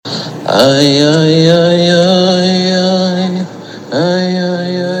Ay, ay, ay, ay, ay, ay,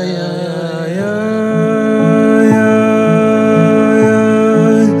 ay, ay,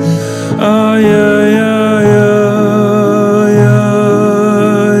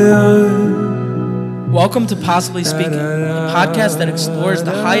 Welcome to Possibly Speaking, a podcast that explores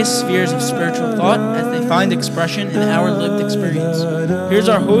the highest spheres of spiritual thought as they find expression in our lived experience. Here's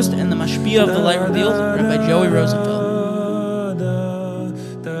our host and the mashpia of the light revealed, Rabbi Joey Rosenfeld.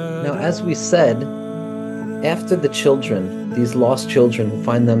 Now, as we said, after the children, these lost children who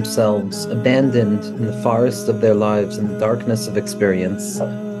find themselves abandoned in the forest of their lives, in the darkness of experience,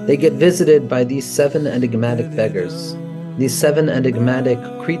 they get visited by these 7 enigmatic beggars, these 7 enigmatic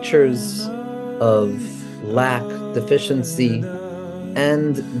creatures of lack, deficiency,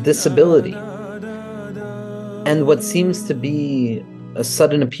 and disability. And what seems to be a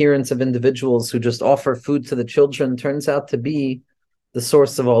sudden appearance of individuals who just offer food to the children turns out to be the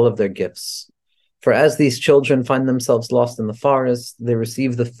source of all of their gifts. For as these children find themselves lost in the forest, they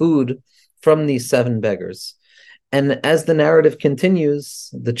receive the food from these 7 beggars. And as the narrative continues,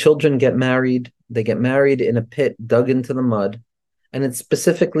 the children get married. They get married in a pit dug into the mud. And it's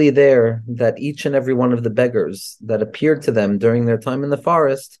specifically there that each and every one of the beggars that appeared to them during their time in the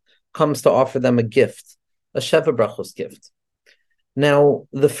forest comes to offer them a gift, a Sheva Brachos gift. Now,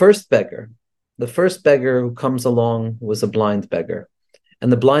 the first beggar who comes along was a blind beggar.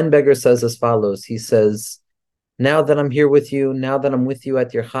 And the blind beggar says as follows. He says, now that I'm here with you, now that I'm with you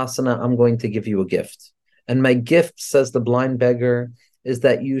at your chasana, I'm going to give you a gift. And my gift, says the blind beggar, is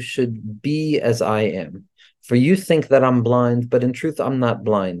that you should be as I am. For you think that I'm blind, but in truth, I'm not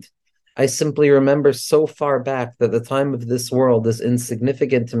blind. I simply remember so far back that the time of this world is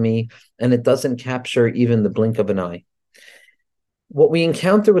insignificant to me, and it doesn't capture even the blink of an eye. What we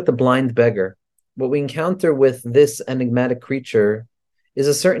encounter with the blind beggar, what we encounter with this enigmatic creature, is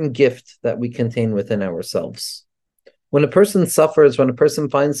a certain gift that we contain within ourselves. When a person suffers, when a person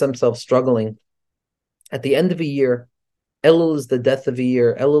finds themselves struggling, at the end of a year, Elul is the death of a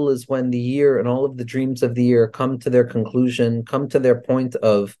year. Elul is when the year and all of the dreams of the year come to their conclusion, come to their point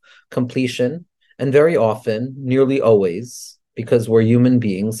of completion. And very often, nearly always, because we're human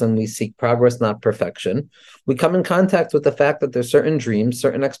beings and we seek progress, not perfection, we come in contact with the fact that there's certain dreams,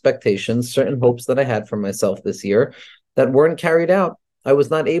 certain expectations, certain hopes that I had for myself this year that weren't carried out. I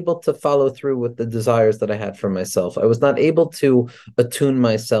was not able to follow through with the desires that I had for myself. I was not able to attune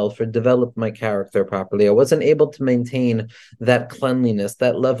myself or develop my character properly. I wasn't able to maintain that cleanliness,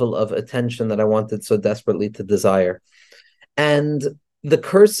 that level of attention that I wanted so desperately to desire. And the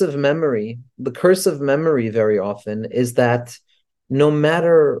curse of memory very often is that no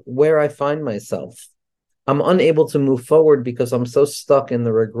matter where I find myself, I'm unable to move forward because I'm so stuck in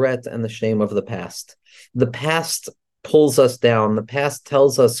the regret and the shame of the past. The past pulls us down. The past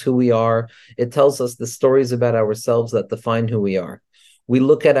tells us who we are. It tells us the stories about ourselves that define who we are. We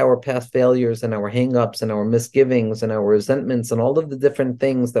look at our past failures and our hang-ups and our misgivings and our resentments and all of the different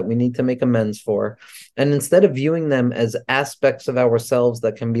things that we need to make amends for. And instead of viewing them as aspects of ourselves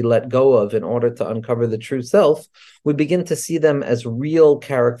that can be let go of in order to uncover the true self, we begin to see them as real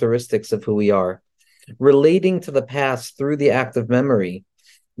characteristics of who we are. Relating to the past through the act of memory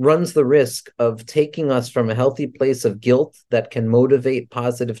runs the risk of taking us from a healthy place of guilt that can motivate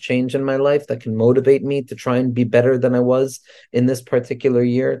positive change in my life, that can motivate me to try and be better than I was in this particular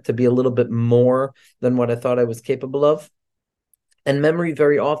year, to be a little bit more than what I thought I was capable of. And memory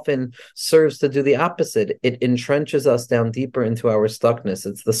very often serves to do the opposite. It entrenches us down deeper into our stuckness.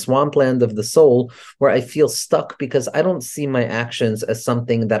 It's the swampland of the soul where I feel stuck because I don't see my actions as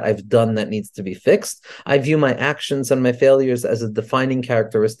something that I've done that needs to be fixed. I view my actions and my failures as a defining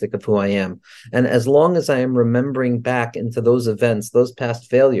characteristic of who I am. And as long as I am remembering back into those events, those past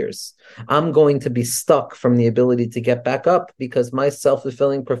failures, I'm going to be stuck from the ability to get back up because my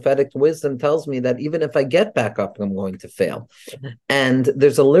self-fulfilling prophetic wisdom tells me that even if I get back up, I'm going to fail. And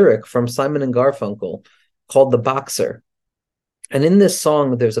there's a lyric from Simon and Garfunkel called The Boxer. And in this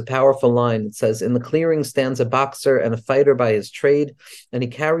song, there's a powerful line. It says, in the clearing stands a boxer and a fighter by his trade, and he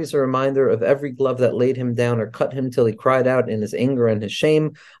carries a reminder of every glove that laid him down or cut him till he cried out in his anger and his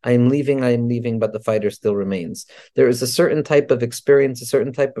shame, I am leaving, but the fighter still remains. There is a certain type of experience, a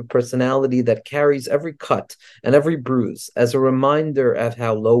certain type of personality that carries every cut and every bruise as a reminder of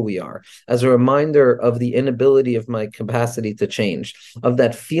how low we are, as a reminder of the inability of my capacity to change, of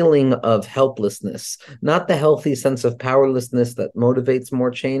that feeling of helplessness, not the healthy sense of powerlessness that motivates more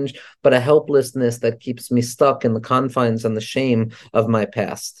change, but a helplessness that keeps me stuck in the confines and the shame of my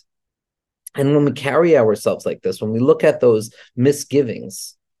past. And when we carry ourselves like this, when we look at those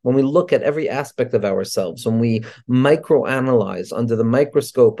misgivings, when we look at every aspect of ourselves, when we microanalyze under the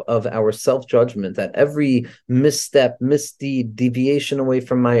microscope of our self-judgment at every misstep, misdeed, deviation away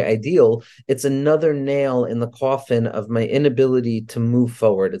from my ideal, it's another nail in the coffin of my inability to move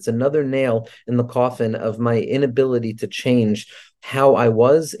forward. It's another nail in the coffin of my inability to change how I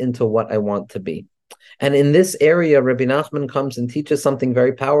was into what I want to be. And in this area, Rabbi Nachman comes and teaches something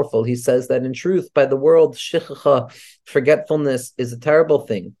very powerful. He says that in truth, by the world, shichacha, forgetfulness, is a terrible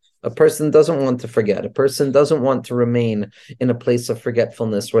thing. A person doesn't want to forget. A person doesn't want to remain in a place of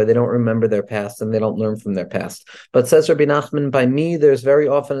forgetfulness where they don't remember their past and they don't learn from their past. But says Rabbi Nachman, by me, there's very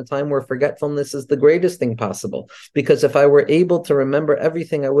often a time where forgetfulness is the greatest thing possible. Because if I were able to remember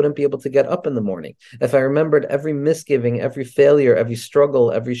everything, I wouldn't be able to get up in the morning. If I remembered every misgiving, every failure, every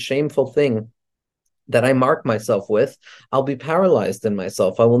struggle, every shameful thing that I mark myself with, I'll be paralyzed in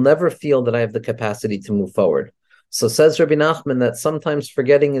myself. I will never feel that I have the capacity to move forward. So says Rabbi Nachman that sometimes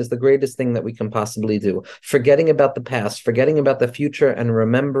forgetting is the greatest thing that we can possibly do. Forgetting about the past, forgetting about the future, and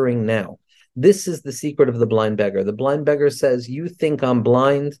remembering now. This is the secret of the blind beggar. The blind beggar says, you think I'm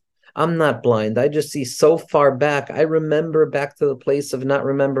blind? I'm not blind. I just see so far back. I remember back to the place of not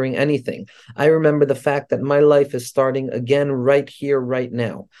remembering anything. I remember the fact that my life is starting again right here, right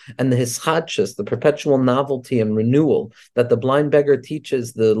now. And the hischadshus, the perpetual novelty and renewal that the blind beggar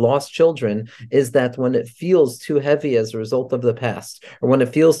teaches the lost children is that when it feels too heavy as a result of the past, or when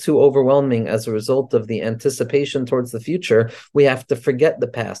it feels too overwhelming as a result of the anticipation towards the future, we have to forget the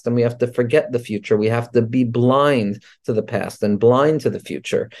past and we have to forget the future. We have to be blind to the past and blind to the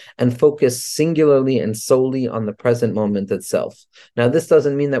future, and focus singularly and solely on the present moment itself. Now, this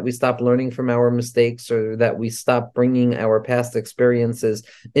doesn't mean that we stop learning from our mistakes or that we stop bringing our past experiences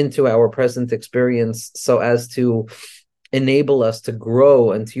into our present experience so as to enable us to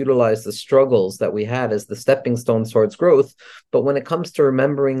grow and to utilize the struggles that we had as the stepping stones towards growth. But when it comes to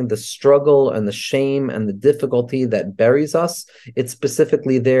remembering the struggle and the shame and the difficulty that buries us, it's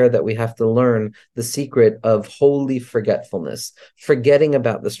specifically there that we have to learn the secret of holy forgetfulness, forgetting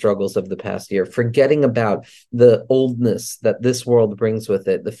about the struggles of the past year, forgetting about the oldness that this world brings with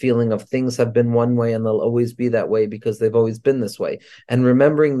it, the feeling of things have been one way and they'll always be that way because they've always been this way, and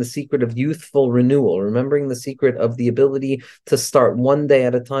remembering the secret of youthful renewal, remembering the secret of the ability to start one day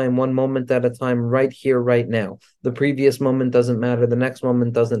at a time, one moment at a time, right here, right now. The previous moment doesn't matter. The next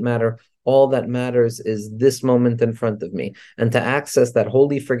moment doesn't matter. All that matters is this moment in front of me. And to access that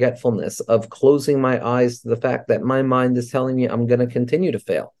holy forgetfulness of closing my eyes to the fact that my mind is telling me I'm going to continue to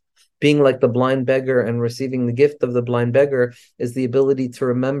fail. Being like the blind beggar and receiving the gift of the blind beggar is the ability to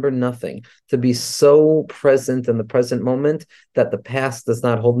remember nothing, to be so present in the present moment that the past does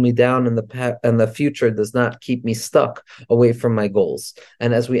not hold me down and the future does not keep me stuck away from my goals.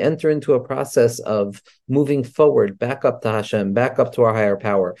 And as we enter into a process of moving forward, back up to Hashem, back up to our higher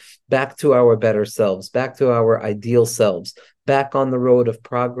power, back to our better selves, back to our ideal selves, back on the road of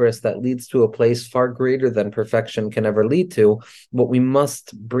progress that leads to a place far greater than perfection can ever lead to, what we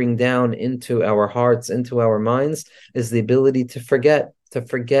must bring down into our hearts, into our minds, is the ability to forget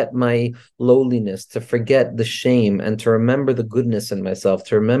my lowliness, to forget the shame, and to remember the goodness in myself,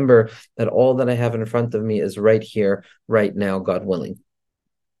 to remember that all that I have in front of me is right here, right now, God willing.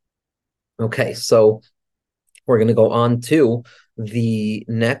 Okay, so we're going to go on to the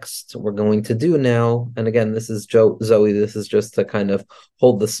next we're going to do now, and again, this is Zoe. This is just to kind of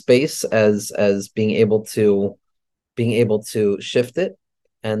hold the space as being able to shift it,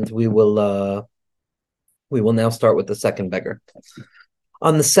 and we will now start with the second beggar.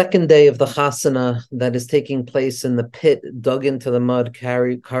 On the second day of the chasana that is taking place in the pit dug into the mud,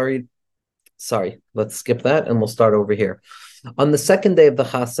 let's skip that and we'll start over here. On the second day of the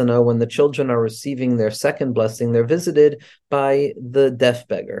chasana, when the children are receiving their second blessing, they're visited by the deaf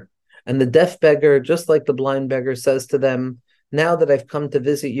beggar. And the deaf beggar, just like the blind beggar, says to them, now that I've come to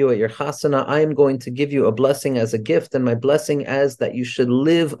visit you at your chasana, I am going to give you a blessing as a gift, and my blessing is that you should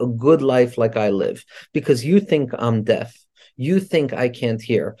live a good life like I live, because you think I'm deaf. You think I can't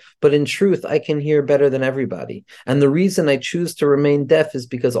hear, but in truth, I can hear better than everybody. And the reason I choose to remain deaf is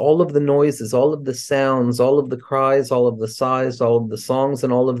because all of the noises, all of the sounds, all of the cries, all of the sighs, all of the songs,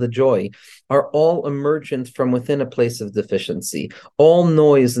 and all of the joy are all emergent from within a place of deficiency. All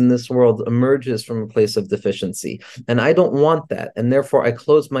noise in this world emerges from a place of deficiency. And I don't want that. And therefore, I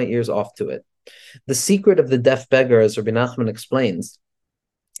close my ears off to it. The secret of the deaf beggar, as Rabbi Nachman explains,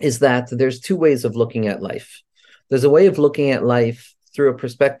 is that there's two ways of looking at life. There's a way of looking at life through a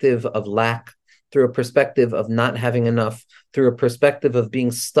perspective of lack through a perspective of not having enough, through a perspective of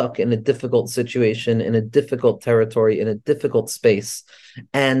being stuck in a difficult situation, in a difficult territory, in a difficult space,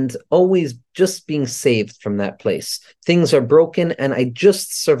 and always just being saved from that place. Things are broken and I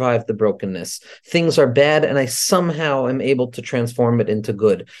just survive the brokenness. Things are bad and I somehow am able to transform it into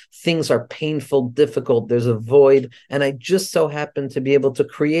good. Things are painful, difficult, there's a void, and I just so happen to be able to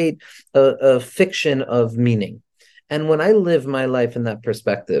create a fiction of meaning. And when I live my life in that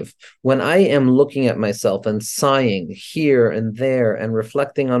perspective, when I am looking at myself and sighing here and there and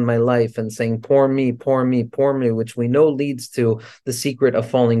reflecting on my life and saying, poor me, poor me, poor me, which we know leads to the secret of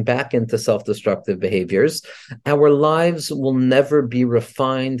falling back into self-destructive behaviors, our lives will never be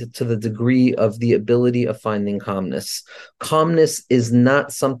refined to the degree of the ability of finding calmness. Calmness is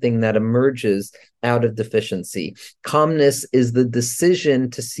not something that emerges out of deficiency. Calmness is the decision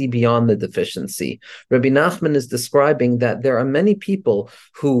to see beyond the deficiency. Rabbi Nachman is describing that there are many people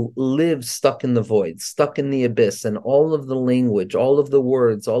who live stuck in the void, stuck in the abyss, and all of the language, all of the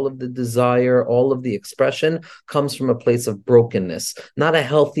words, all of the desire, all of the expression comes from a place of brokenness, not a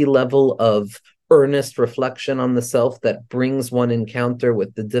healthy level of earnest reflection on the self that brings one encounter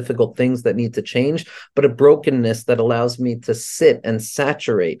with the difficult things that need to change, but a brokenness that allows me to sit and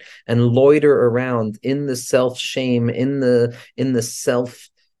saturate and loiter around in the self-shame, in the self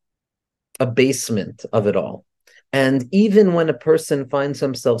abasement of it all. And even when a person finds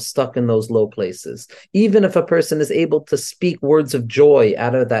himself stuck in those low places, even if a person is able to speak words of joy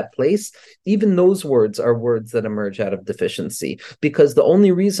out of that place, even those words are words that emerge out of deficiency. Because the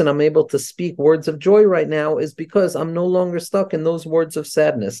only reason I'm able to speak words of joy right now is because I'm no longer stuck in those words of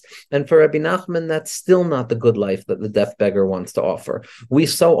sadness. And for Rabbi Nachman, that's still not the good life that the deaf beggar wants to offer. We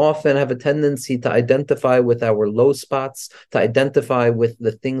so often have a tendency to identify with our low spots, to identify with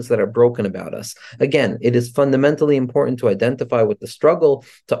the things that are broken about us. Again, it is fundamentally important to identify with the struggle,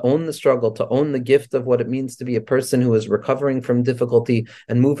 to own the gift of what it means to be a person who is recovering from difficulty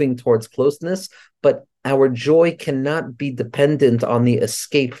and moving towards closeness. But our joy cannot be dependent on the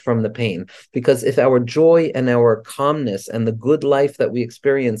escape from the pain. Because if our joy and our calmness and the good life that we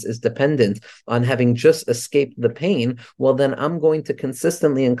experience is dependent on having just escaped the pain, well, then I'm going to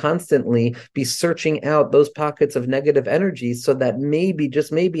consistently and constantly be searching out those pockets of negative energy so that maybe,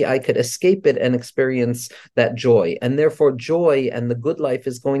 just maybe, I could escape it and experience that joy. And therefore, joy and the good life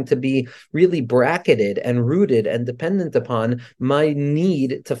is going to be really bracketed and rooted and dependent upon my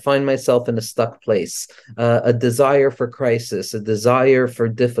need to find myself in a stuck place. A desire for crisis, a desire for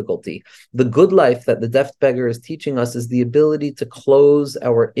difficulty. The good life that the deaf beggar is teaching us is the ability to close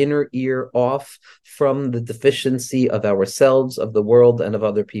our inner ear off from the deficiency of ourselves, of the world, and of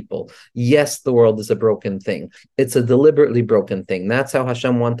other people. Yes, the world is a broken thing. It's a deliberately broken thing. That's how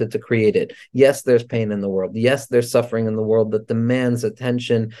Hashem wanted to create it. Yes, there's pain in the world. Yes, there's suffering in the world that demands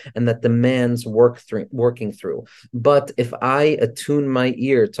attention and that demands working through. But if I attune my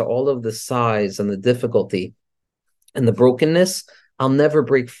ear to all of the sighs and the difficulty and the brokenness, I'll never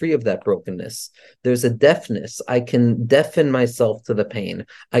break free of that brokenness. There's a deafness. I can deafen myself to the pain.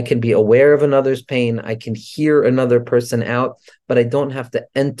 I can be aware of another's pain. I can hear another person out, but I don't have to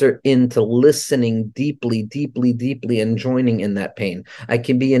enter into listening deeply, deeply, deeply and joining in that pain. I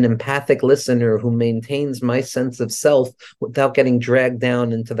can be an empathic listener who maintains my sense of self without getting dragged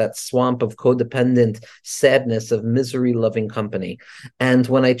down into that swamp of codependent sadness, of misery-loving company. And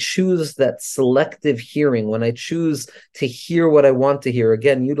when I choose that selective hearing, when I choose to hear what I want to hear,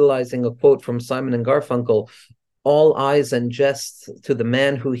 again, utilizing a quote from Simon and Garfunkel, all eyes and jest to the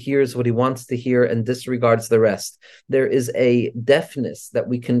man who hears what he wants to hear and disregards the rest. There is a deafness that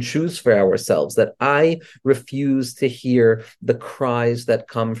we can choose for ourselves, that I refuse to hear the cries that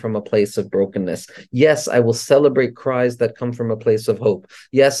come from a place of brokenness. Yes, I will celebrate cries that come from a place of hope.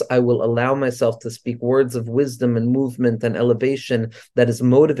 Yes, I will allow myself to speak words of wisdom and movement and elevation that is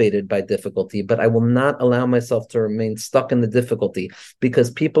motivated by difficulty, but I will not allow myself to remain stuck in the difficulty,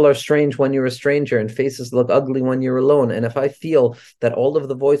 because people are strange when you're a stranger and faces look ugly when you're alone. And if I feel that all of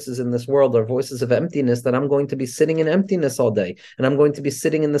the voices in this world are voices of emptiness, then I'm going to be sitting in emptiness all day, and I'm going to be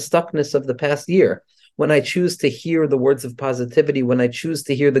sitting in the stuckness of the past year. When I choose to hear the words of positivity, when I choose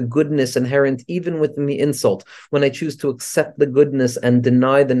to hear the goodness inherent even within the insult, when I choose to accept the goodness and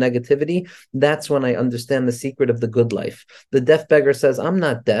deny the negativity, that's when I understand the secret of the good life. The deaf beggar says, I'm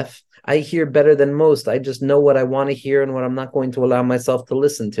not deaf. I hear better than most. I just know what I want to hear and what I'm not going to allow myself to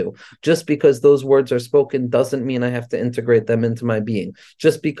listen to. Just because those words are spoken doesn't mean I have to integrate them into my being.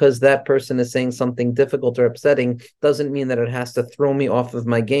 Just because that person is saying something difficult or upsetting doesn't mean that it has to throw me off of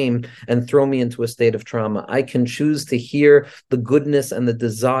my game and throw me into a state of of trauma. I can choose to hear the goodness and the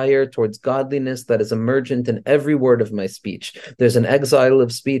desire towards godliness that is emergent in every word of my speech. There's an exile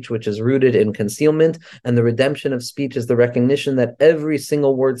of speech which is rooted in concealment, and the redemption of speech is the recognition that every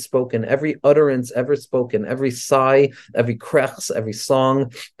single word spoken, every utterance ever spoken, every sigh, every krechs, every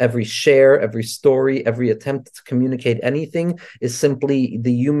song, every share, every story, every attempt to communicate anything is simply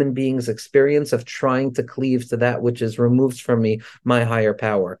the human being's experience of trying to cleave to that which is removed from me, my higher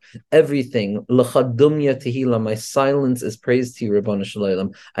power. Everything, l'chadumya tehila, my silence is praise to you, Ribbon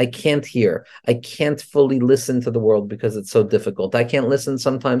Shalom. I can't hear. I can't fully listen to the world because it's so difficult. I can't listen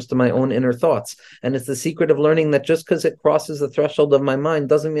sometimes to my own inner thoughts. And it's the secret of learning that just because it crosses the threshold of my mind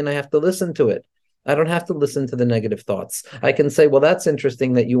doesn't mean I have to listen to it. I don't have to listen to the negative thoughts. I can say, well, that's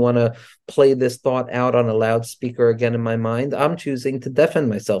interesting that you want to play this thought out on a loudspeaker again in my mind. I'm choosing to deafen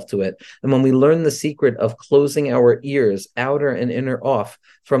myself to it. And when we learn the secret of closing our ears, outer and inner, off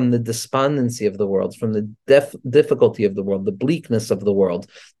from the despondency of the world, from the difficulty of the world, the bleakness of the world,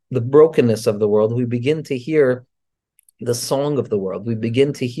 the brokenness of the world, we begin to hear the song of the world. We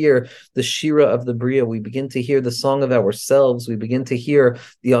begin to hear the Shira of the Bria. We begin to hear the song of ourselves. We begin to hear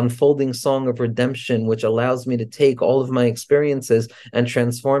the unfolding song of redemption, which allows me to take all of my experiences and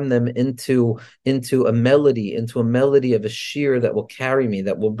transform them into a melody of a shir that will carry me,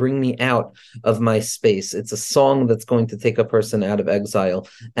 that will bring me out of my space. It's a song that's going to take a person out of exile.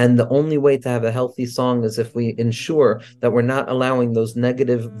 And the only way to have a healthy song is if we ensure that we're not allowing those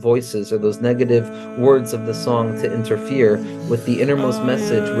negative voices or those negative words of the song to interfere with the innermost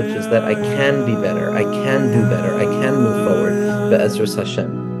message, which is that I can be better, I can do better, I can move forward. Be'ezras Hashem.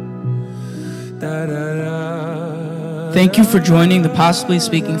 Thank you for joining the Possibly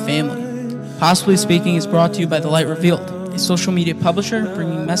Speaking family. Possibly Speaking is brought to you by The Light Revealed, a social media publisher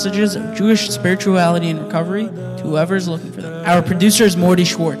bringing messages of Jewish spirituality and recovery to whoever is looking for them. Our producer is Morty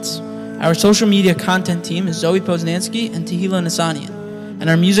Schwartz. Our social media content team is Zoe Poznansky and Tehila Nassanian. And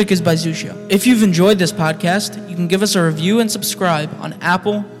our music is by Zusha. If you've enjoyed this podcast, you can give us a review and subscribe on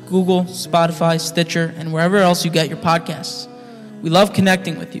Apple, Google, Spotify, Stitcher, and wherever else you get your podcasts. We love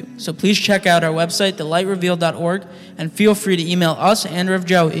connecting with you, so please check out our website, thelightrevealed.org, and feel free to email us and Rev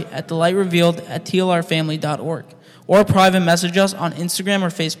Joey at thelightrevealed@tlrfamily.org, or private message us on Instagram or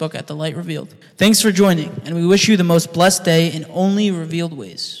Facebook at The Light Revealed. Thanks for joining, and we wish you the most blessed day in only revealed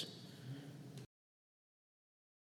ways.